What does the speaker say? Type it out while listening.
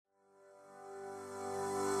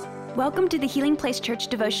Welcome to the Healing Place Church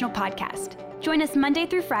Devotional Podcast. Join us Monday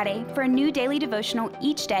through Friday for a new daily devotional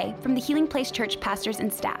each day from the Healing Place Church pastors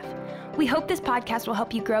and staff. We hope this podcast will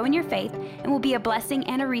help you grow in your faith and will be a blessing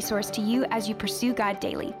and a resource to you as you pursue God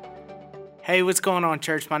daily. Hey, what's going on,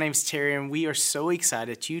 church? My name's Terry, and we are so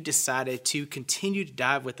excited you decided to continue to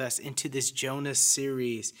dive with us into this Jonah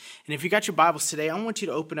series. And if you got your Bibles today, I want you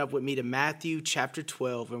to open up with me to Matthew chapter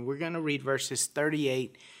 12, and we're going to read verses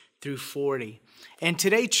 38 through 40. And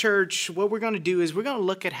today, church, what we're going to do is we're going to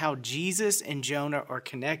look at how Jesus and Jonah are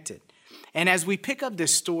connected. And as we pick up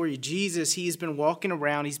this story, Jesus, he's been walking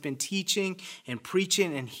around, he's been teaching and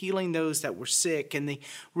preaching and healing those that were sick. And the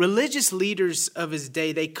religious leaders of his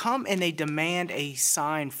day, they come and they demand a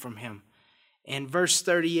sign from him. And verse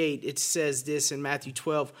 38, it says this in Matthew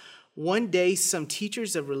 12, "One day some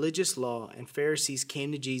teachers of religious law and Pharisees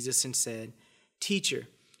came to Jesus and said, 'Teacher,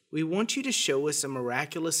 we want you to show us a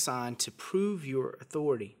miraculous sign to prove your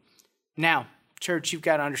authority.'" Now, church, you've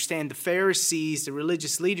got to understand the Pharisees, the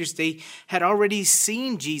religious leaders, they had already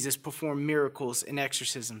seen Jesus perform miracles and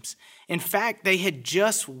exorcisms. In fact, they had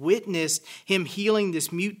just witnessed him healing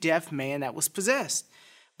this mute deaf man that was possessed.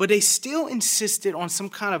 But they still insisted on some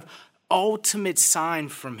kind of ultimate sign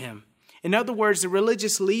from him. In other words, the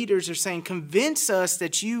religious leaders are saying, "Convince us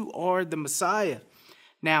that you are the Messiah."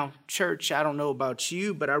 Now, church, I don't know about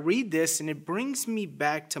you, but I read this and it brings me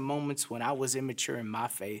back to moments when I was immature in my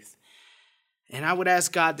faith. And I would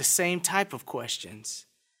ask God the same type of questions.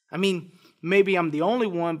 I mean, maybe I'm the only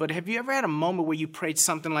one, but have you ever had a moment where you prayed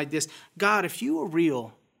something like this? "God, if you are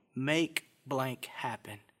real, make blank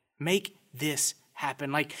happen. Make this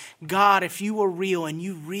happen." Like, God, if you are real and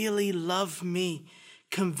you really love me,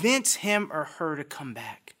 convince him or her to come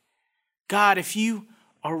back. God, if you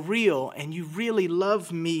are real and you really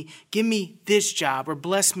love me, give me this job or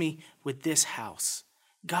bless me with this house.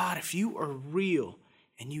 God, if you are real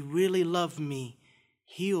and you really love me,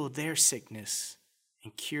 heal their sickness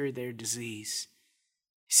and cure their disease.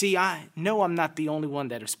 See, I know I'm not the only one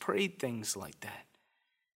that has prayed things like that.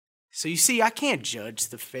 So you see, I can't judge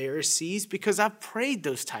the Pharisees because I've prayed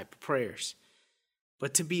those type of prayers.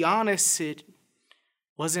 But to be honest, it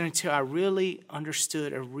wasn't until I really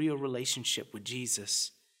understood a real relationship with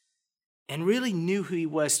Jesus and really knew who he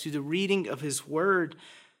was through the reading of his word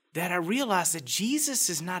that I realized that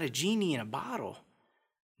Jesus is not a genie in a bottle,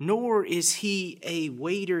 nor is he a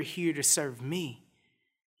waiter here to serve me.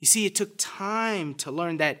 You see, it took time to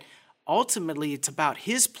learn that ultimately it's about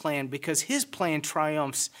his plan because his plan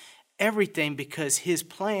triumphs everything because his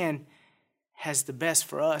plan has the best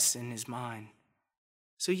for us in his mind.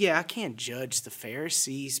 So yeah, I can't judge the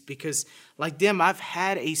Pharisees because like them, I've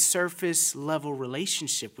had a surface level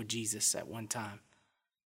relationship with Jesus at one time.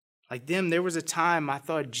 Like them, there was a time I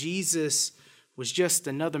thought Jesus was just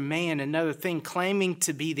another man, another thing claiming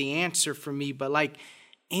to be the answer for me. But like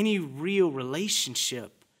any real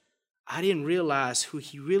relationship, I didn't realize who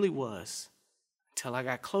he really was until I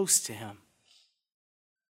got close to him,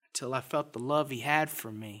 until I felt the love he had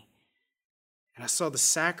for me. And I saw the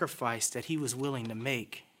sacrifice that he was willing to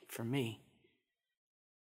make for me.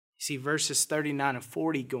 You see, verses 39 and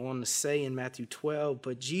 40 go on to say in Matthew 12,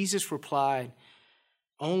 "But Jesus replied,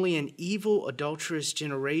 'Only an evil, adulterous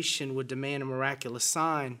generation would demand a miraculous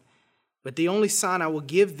sign, but the only sign I will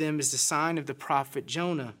give them is the sign of the prophet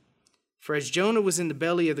Jonah. For as Jonah was in the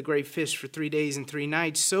belly of the great fish for 3 days and 3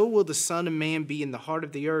 nights, so will the Son of Man be in the heart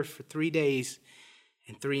of the earth for 3 days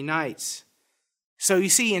and 3 nights.'" So you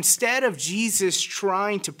see, instead of Jesus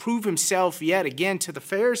trying to prove himself yet again to the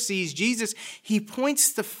Pharisees, Jesus, he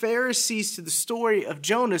points the Pharisees to the story of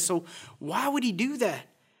Jonah. So why would he do that?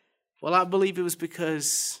 Well, I believe it was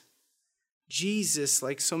because Jesus,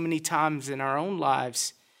 like so many times in our own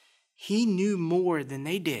lives, he knew more than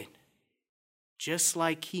they did. Just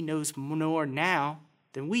like he knows more now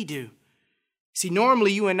than we do. See,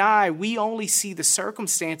 normally you and I, we only see the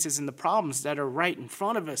circumstances and the problems that are right in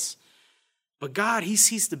front of us. But God, he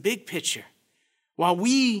sees the big picture. While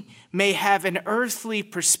we may have an earthly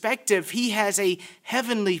perspective, he has a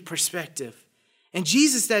heavenly perspective. And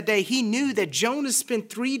Jesus that day, he knew that Jonah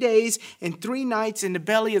spent 3 days and 3 nights in the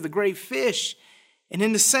belly of the great fish. And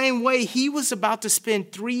in the same way, he was about to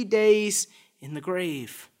spend 3 days in the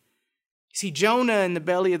grave. See, Jonah in the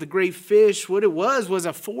belly of the great fish, what it was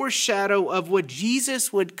a foreshadow of what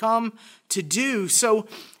Jesus would come to do. So,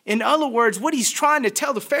 in other words, what he's trying to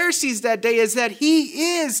tell the Pharisees that day is that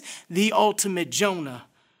he is the ultimate Jonah.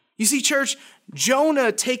 You see, church,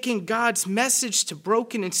 Jonah taking God's message to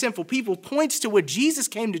broken and sinful people points to what Jesus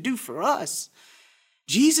came to do for us.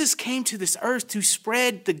 Jesus came to this earth to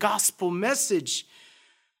spread the gospel message.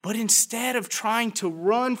 But instead of trying to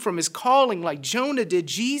run from his calling like Jonah did,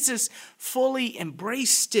 Jesus fully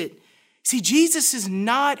embraced it. See, Jesus is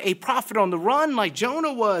not a prophet on the run like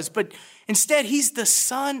Jonah was, but instead he's the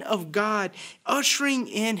Son of God, ushering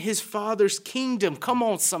in his Father's kingdom. Come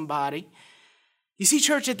on, somebody. You see,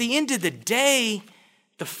 church, at the end of the day,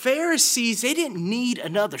 the Pharisees, they didn't need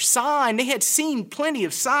another sign. They had seen plenty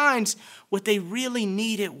of signs. What they really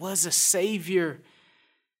needed was a Savior.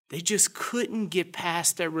 They just couldn't get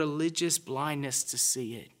past their religious blindness to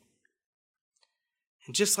see it.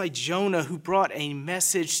 And just like Jonah, who brought a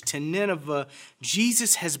message to Nineveh,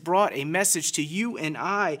 Jesus has brought a message to you and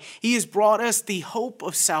I. He has brought us the hope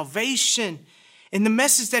of salvation. And the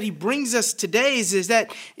message that he brings us today is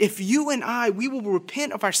that if you and I, we will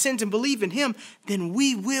repent of our sins and believe in him, then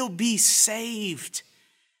we will be saved.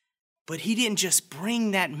 But he didn't just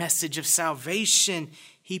bring that message of salvation.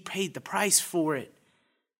 He paid the price for it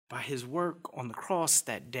by his work on the cross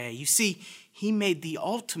that day. You see, he made the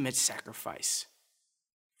ultimate sacrifice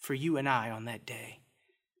for you and I on that day.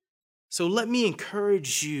 So let me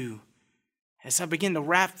encourage you as I begin to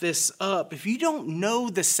wrap this up. If you don't know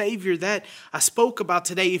the Savior that I spoke about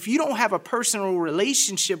today, if you don't have a personal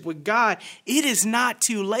relationship with God, it is not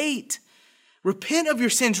too late. Repent of your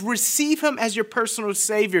sins. Receive him as your personal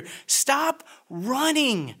Savior. Stop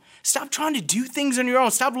running. Stop trying to do things on your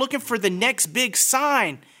own. Stop looking for the next big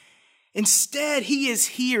sign. Instead, he is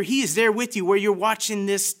here. He is there with you where you're watching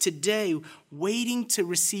this today, waiting to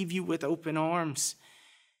receive you with open arms.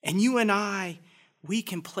 And you and I, we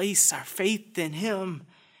can place our faith in him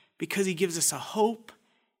because he gives us a hope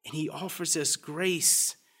and he offers us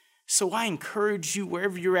grace. So I encourage you,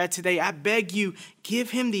 wherever you're at today, I beg you,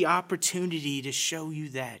 give him the opportunity to show you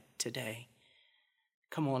that today.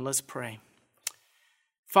 Come on, let's pray.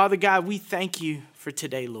 Father God, we thank you for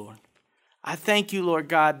today, Lord. I thank you, Lord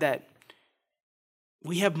God, that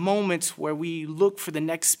we have moments where we look for the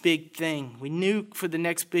next big thing. We look for the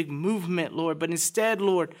next big movement, Lord. But instead,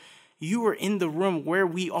 Lord, you are in the room where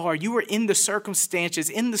we are. You are in the circumstances,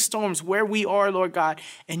 in the storms where we are, Lord God,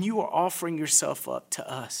 and you are offering yourself up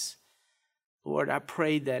to us. Lord, I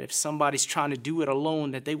pray that if somebody's trying to do it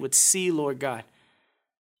alone, that they would see, Lord God,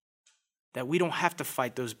 that we don't have to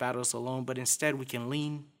fight those battles alone, but instead we can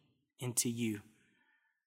lean into you.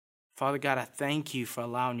 Father God, I thank you for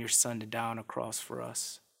allowing your Son to die on a cross for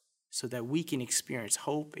us so that we can experience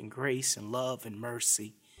hope and grace and love and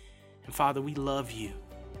mercy. And Father, we love you.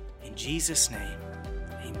 In Jesus' name,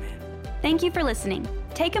 amen. Thank you for listening.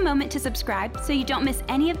 Take a moment to subscribe so you don't miss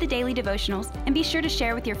any of the daily devotionals, and be sure to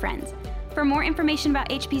share with your friends. For more information about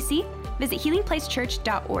HPC, visit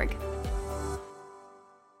healingplacechurch.org.